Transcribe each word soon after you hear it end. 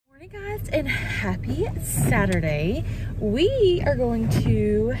Morning guys, and happy Saturday. We are going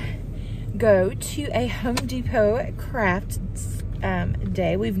to go to a Home Depot craft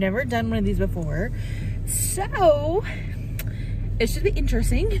day. We've never done one of these before, so it should be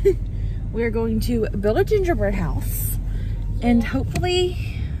interesting. We're going to build a gingerbread house, and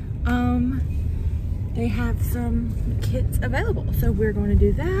hopefully they have some kits available. So we're going to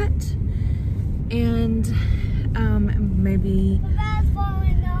do that, and maybe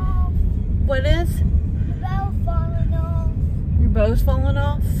what is? The bow's falling off. Your bow's falling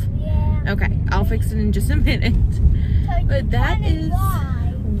off? Yeah. Okay, I'll fix it in just a minute. But that is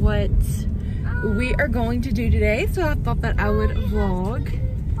what we are going to do today. So I thought that I would vlog.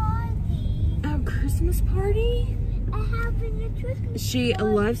 A Christmas party? She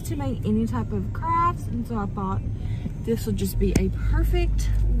loves to make any type of crafts, and so I thought this will just be a perfect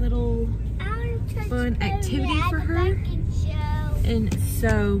little fun activity for her. And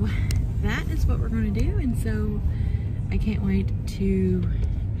so that is what we're going to do, and so I can't wait to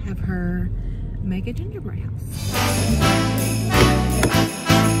have her make a gingerbread house.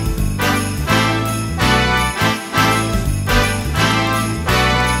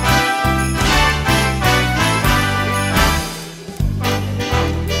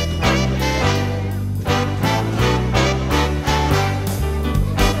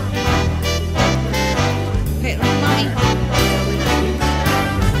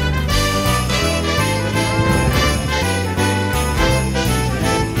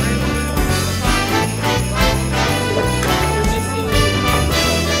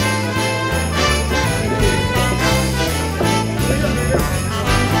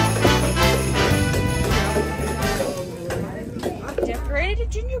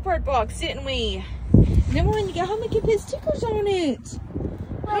 Gingerbread box, didn't we? And then when you get home, we can put stickers on it.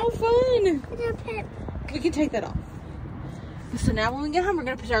 How fun! We can take that off. So now when we get home, we're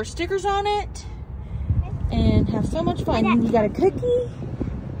gonna put our stickers on it and have so much fun. And you got a cookie.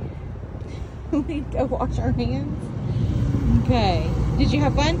 We go wash our hands. Okay. Did you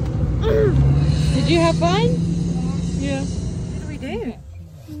have fun? Did you have fun? Yeah. What did we do?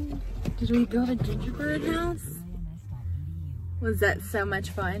 Did we build a gingerbread house? Was that so much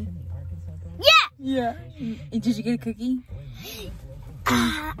fun? Yeah. Did you get a cookie?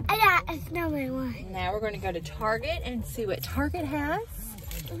 I got a snowman one. Now we're going to go to Target and see what Target has.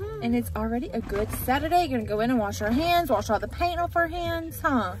 And it's already a good Saturday. You're going to go in and wash our hands, wash all the paint off our hands,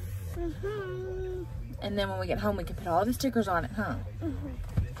 huh? And then when we get home, we can put all the stickers on it, huh?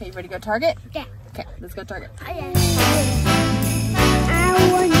 Okay, you ready to go to Target? Yeah. Okay, let's go to Target. I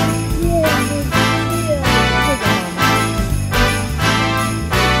want to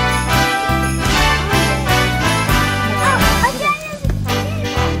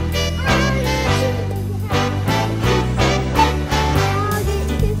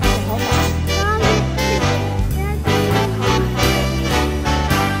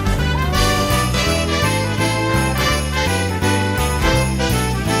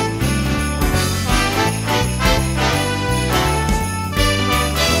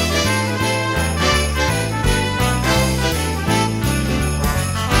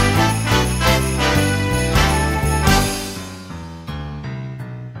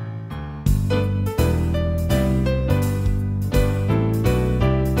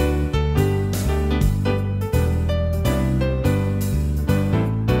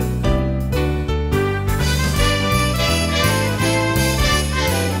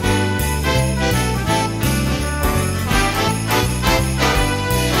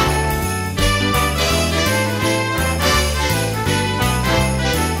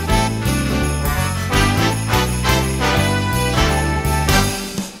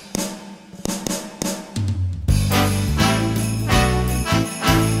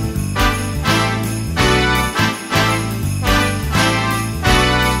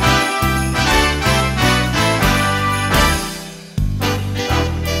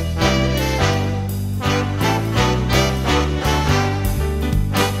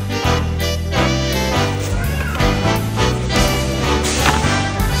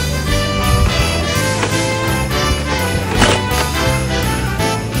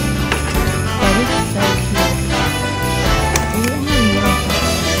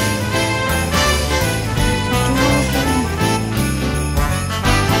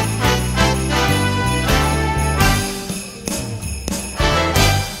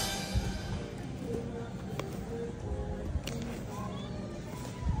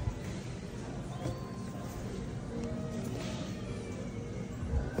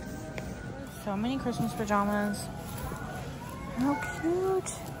So many Christmas pajamas. How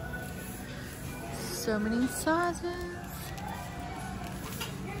cute. So many sizes.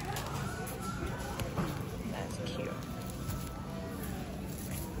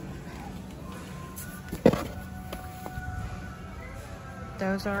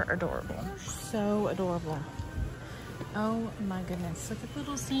 Those are adorable. So adorable. Oh my goodness. Look at the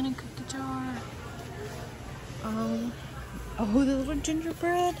little Santa cookie jar. Oh, the little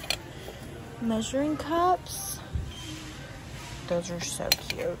gingerbread measuring cups. Those are so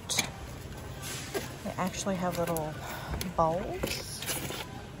cute. They actually have little bowls.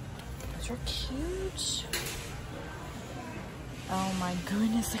 Those are cute. Oh my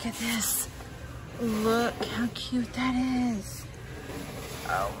goodness, look at this. Look how cute that is.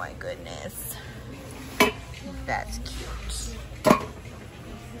 Oh my goodness. That's cute. Oh,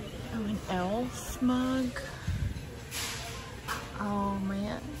 an elf mug. Oh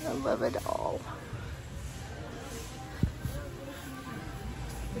man, I love it all.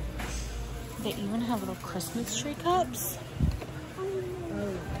 They even have little Christmas tree cups.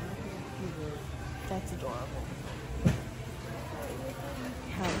 Oh, that's adorable.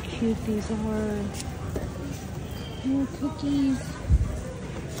 How cute these are. More cookies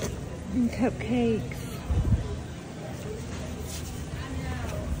and cupcakes.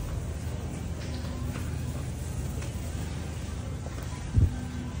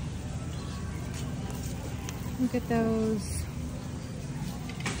 Look at those.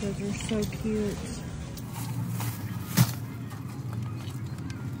 Those are so cute.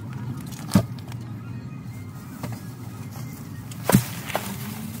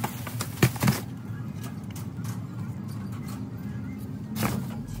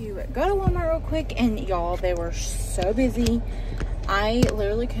 To go to Walmart real quick, and y'all, they were so busy. I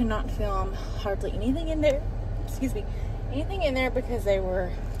literally could not film hardly anything in there. Excuse me, anything in there because they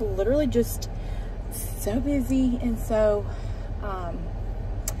were literally just so busy. And so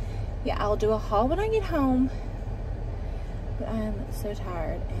yeah, I'll do a haul when I get home, but I'm so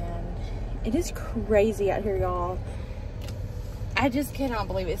tired and it is crazy out here, y'all. I just cannot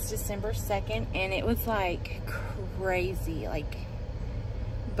believe it's December 2nd and it was like crazy, like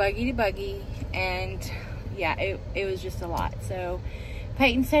buggy to buggy, and yeah, it was just a lot. So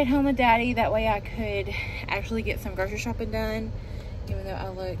Peyton stayed home with Daddy, that way I could actually get some grocery shopping done, even though I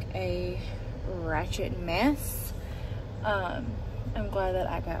look a ratchet mess. I'm glad that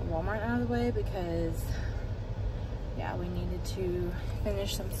I got Walmart out of the way because yeah, we needed to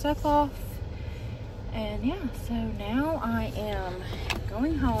finish some stuff off. And yeah, so now I am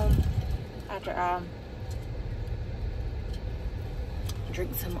going home after I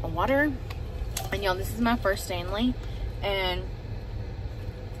drink some water. And y'all, this is my first Stanley and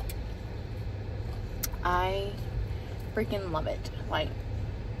I freaking love it. Like,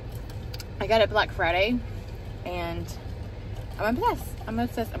 I got it Black Friday and I'm obsessed. I'm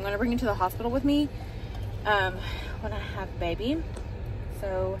obsessed. I'm gonna bring it to the hospital with me when I have baby,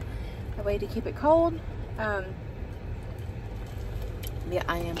 so a way to keep it cold. Yeah,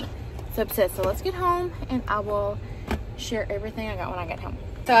 I am so obsessed. So let's get home and I will share everything I got when I get home.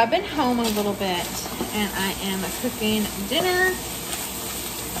 So I've been home a little bit and I am cooking dinner,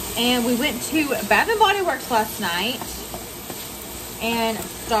 and we went to Bath and Body Works last night and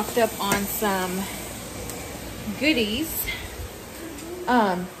stocked up on some goodies.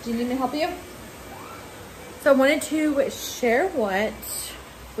 Do you need me to help you? So I wanted to share what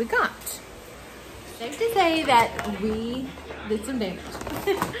we got. Safe to say that we did some damage.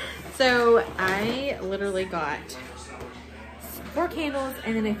 So I literally got 4 candles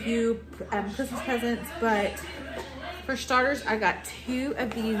and then a few Christmas presents, but for starters, I got 2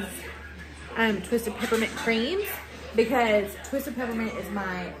 of these Twisted Peppermint creams because Twisted Peppermint is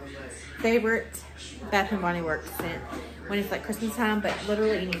my favorite Bath and Body Works scent when it's like Christmas time, but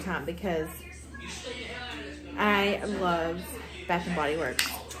literally anytime, because I love Bath and Body Works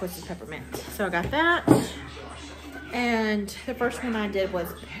Twisted Peppermint. So I got that, and the first one I did was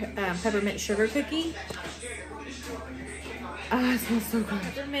peppermint sugar cookie. Oh, it smells so good.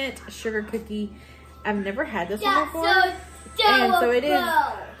 Peppermint sugar cookie. I've never had this one before. And so it is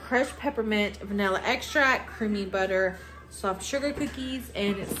crushed peppermint, vanilla extract, creamy butter, soft sugar cookies,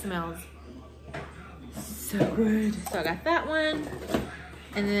 and it smells so good. So I got that one.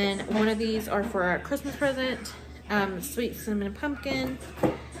 And then one of these are for a Christmas present, sweet cinnamon pumpkin.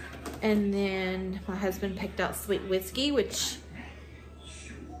 And then my husband picked out sweet whiskey, which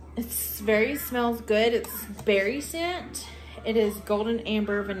smells good. It's berry scent. It is golden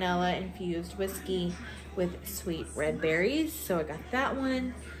amber vanilla infused whiskey with sweet red berries. So I got that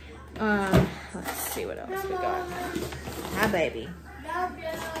one. Let's see what else we got. Hi, baby.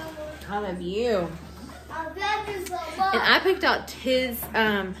 I love you. And I picked out his,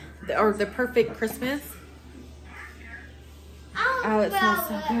 the perfect Christmas. Oh, it smells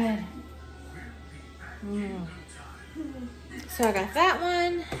so good. So I got that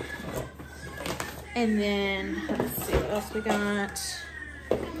one. And then, let's see what else we got.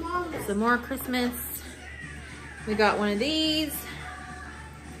 Some more Christmas. We got one of these.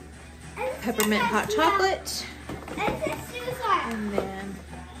 Peppermint hot chocolate. And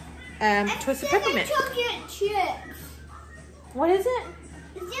then twisted peppermint. Chocolate chips. What is it?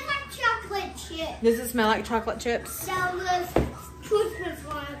 Does it like chocolate chips? Does it smell like chocolate chips? No, the Christmas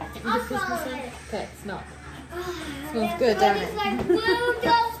one. I'll smell it. Okay, smell. Oh, Smells good, doesn't it? Like blue,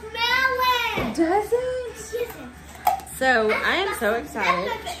 don't smell it. Does it? So I am so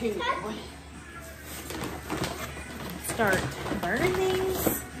excited to start burning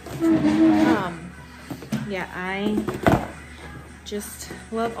these. Yeah, I just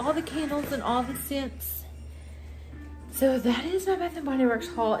love all the candles and all the scents. So that is my Bath & Body Works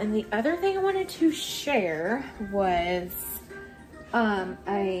haul. And the other thing I wanted to share was what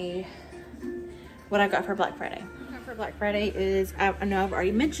I got for Black Friday. For Black Friday is, I know I've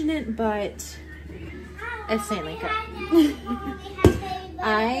already mentioned it, but a Stanley Cup.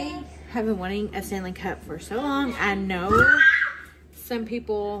 I have been wanting a Stanley Cup for so long. I know some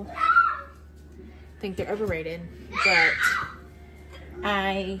people think they're overrated, but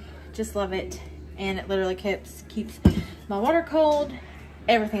I just love it. And it literally keeps my water cold,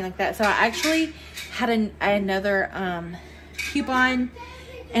 everything like that. So I actually had another coupon,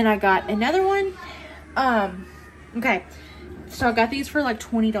 and I got another one. Okay, so I got these for like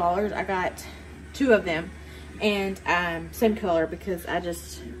 $20. I got 2 of them, and same color because I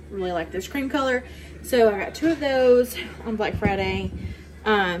just really like this cream color. So I got 2 of those on Black Friday.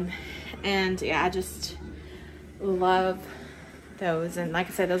 And yeah, I just love those. And like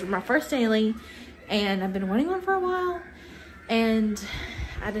I said, those were my first daily, and I've been wanting one for a while, and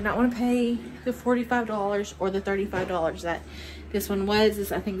I did not want to pay the $45 or the $35 that this one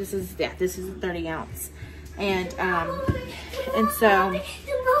was. I think this is a 30 ounce. And so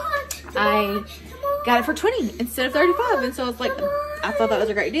I got it for 20 instead of 35. And so I was like, I thought that was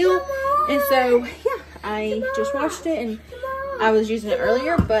a great deal. And so, yeah, I just washed it, and I was using it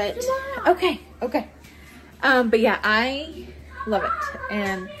earlier, but okay. But yeah, I love it.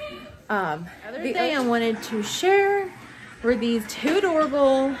 And the thing I wanted to share were these 2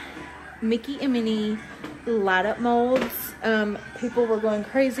 adorable Mickey and Minnie light up molds. People were going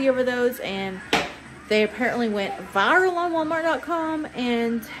crazy over those, and they apparently went viral on Walmart.com,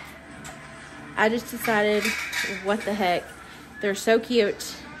 and I just decided, what the heck, they're so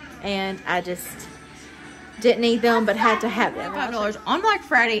cute, and I just didn't need them, but had to have them. $5 on Black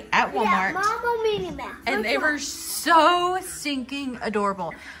Friday at Walmart, and they were so stinking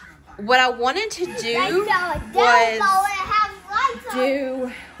adorable. What I wanted to do was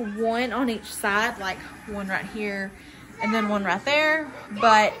do one on each side, like one right here and then one right there,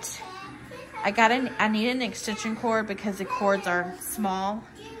 but I need an extension cord because the cords are small.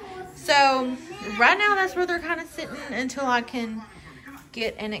 So right now that's where they're kind of sitting until I can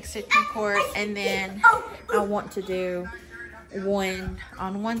get an extension cord, and then I want to do one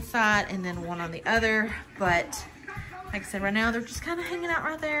on one side and then one on the other. But like I said, right now they're just kind of hanging out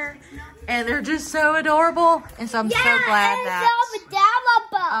right there, and they're just so adorable. And so I'm so glad that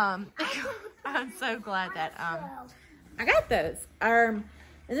I'm so glad that I got those. And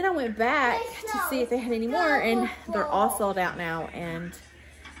then I went back to see if they had any more, and they're all sold out now, and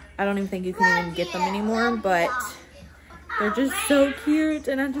I don't even think you can even get them anymore, but they're just so cute,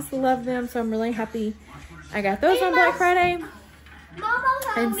 and I just love them. So I'm really happy I got those on Black Friday.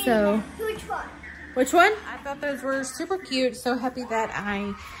 And so, which one? I thought those were super cute. So happy that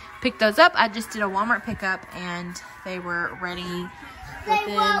I picked those up. I just did a Walmart pickup, and they were ready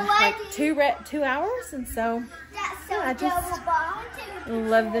within like 2 hours. And so, yeah, I just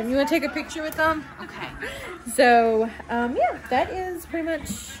love them. You want to take a picture with them? Okay. So, yeah, that is pretty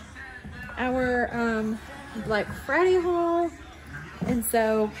much our Black Friday haul. And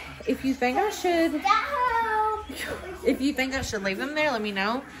so, if you think I should leave them there, let me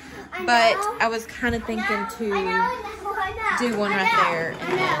know. But I was kind of thinking to do one right there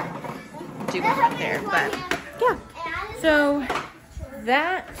and then do one right there. But yeah, so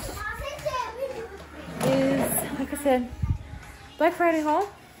that is, like I said, Black Friday haul.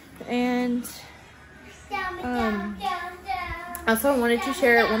 And also I wanted to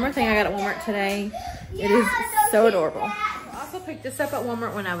share one more thing I got at Walmart today. It is so adorable. I also picked this up at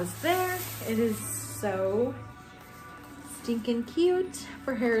Walmart when I was there. It is so stinking cute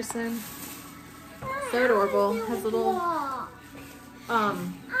for Harrison. So adorable. Has little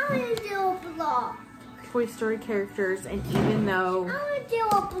Toy Story characters, and even though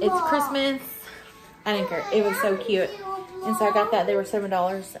it's Christmas, I didn't care. It was so cute. And so I got that. They were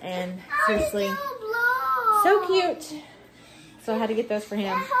 $7, and seriously, so cute. So I had to get those for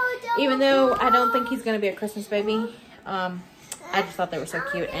him. Even though I don't think he's gonna be a Christmas baby. I just thought they were so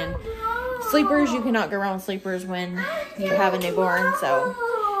cute. And sleepers, you cannot go wrong with sleepers when you have a newborn. So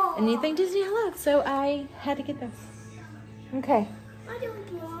anything Disney I love. So I had to get those. Okay. You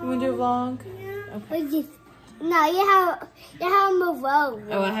want to do a vlog? Okay. No, you have to move over.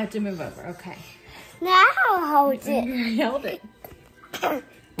 Oh, I have to move over. Okay. No, I have to hold it. You held it. No,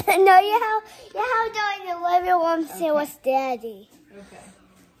 you have to in the living room say what's daddy.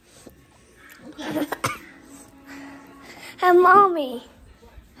 Okay. Hey, mommy.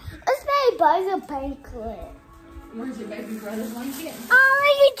 Let's play Buzzer Banquet. Where's your baby brother's blanket?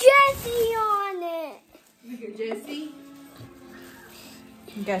 Oh, look at Jessie on it. Look at Jessie.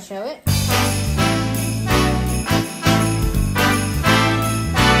 You gotta show it.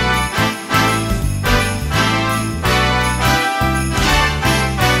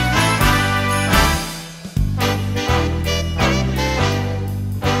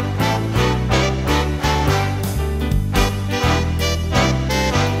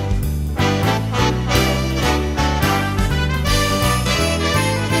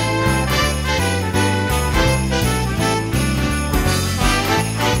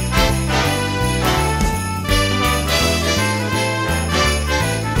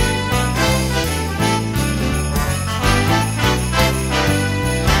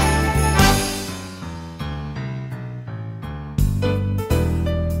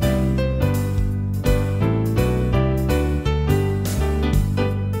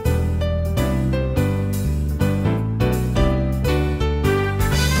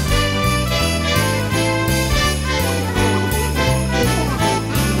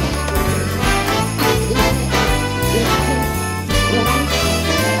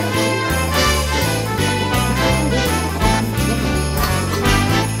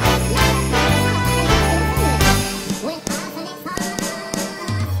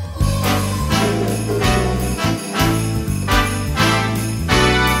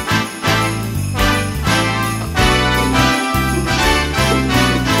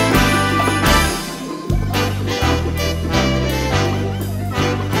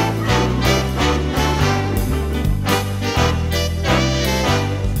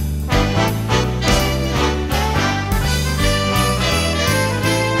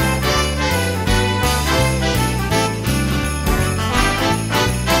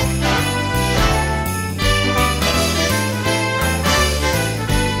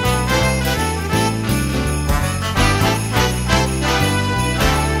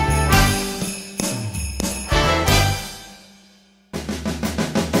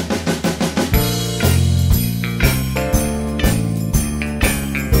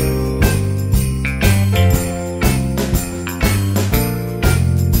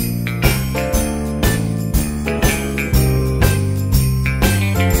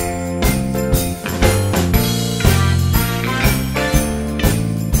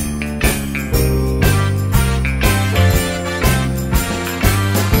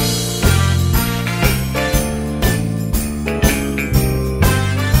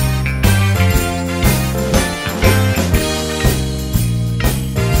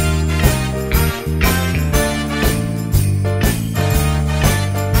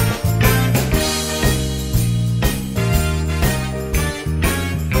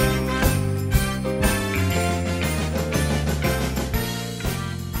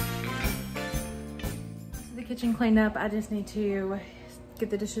 Kitchen cleaned up. I just need to get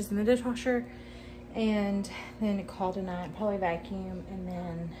the dishes in the dishwasher and then call tonight, probably vacuum, and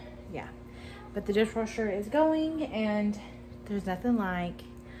then yeah. But the dishwasher is going, and there's nothing like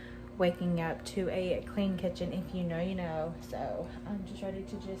waking up to a clean kitchen. If you know, you know. So I'm just ready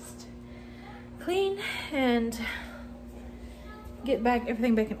to just clean and get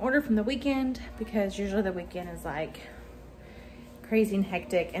everything back in order from the weekend, because usually the weekend is like crazy and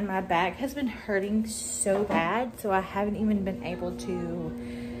hectic, and my back has been hurting so bad, so I haven't even been able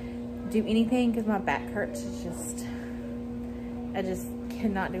to do anything because my back hurts. I just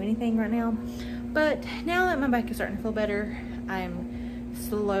cannot do anything right now. But now that my back is starting to feel better, I'm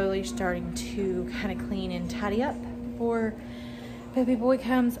slowly starting to kind of clean and tidy up before baby boy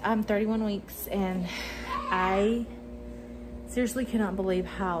comes. I'm 31 weeks, and I seriously cannot believe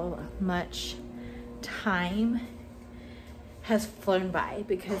how much time has flown by,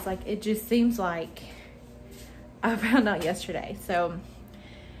 because like it just seems like I found out yesterday. So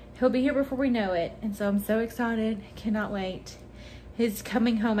he'll be here before we know it, and so I'm so excited, cannot wait. His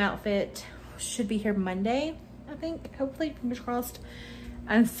coming home outfit should be here Monday, I think, hopefully, fingers crossed.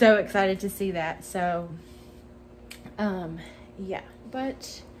 I'm so excited to see that. So yeah,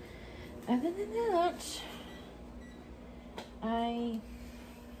 but other than that, I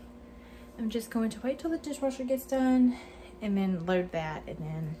am just going to wait till the dishwasher gets done and then load that, and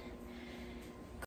then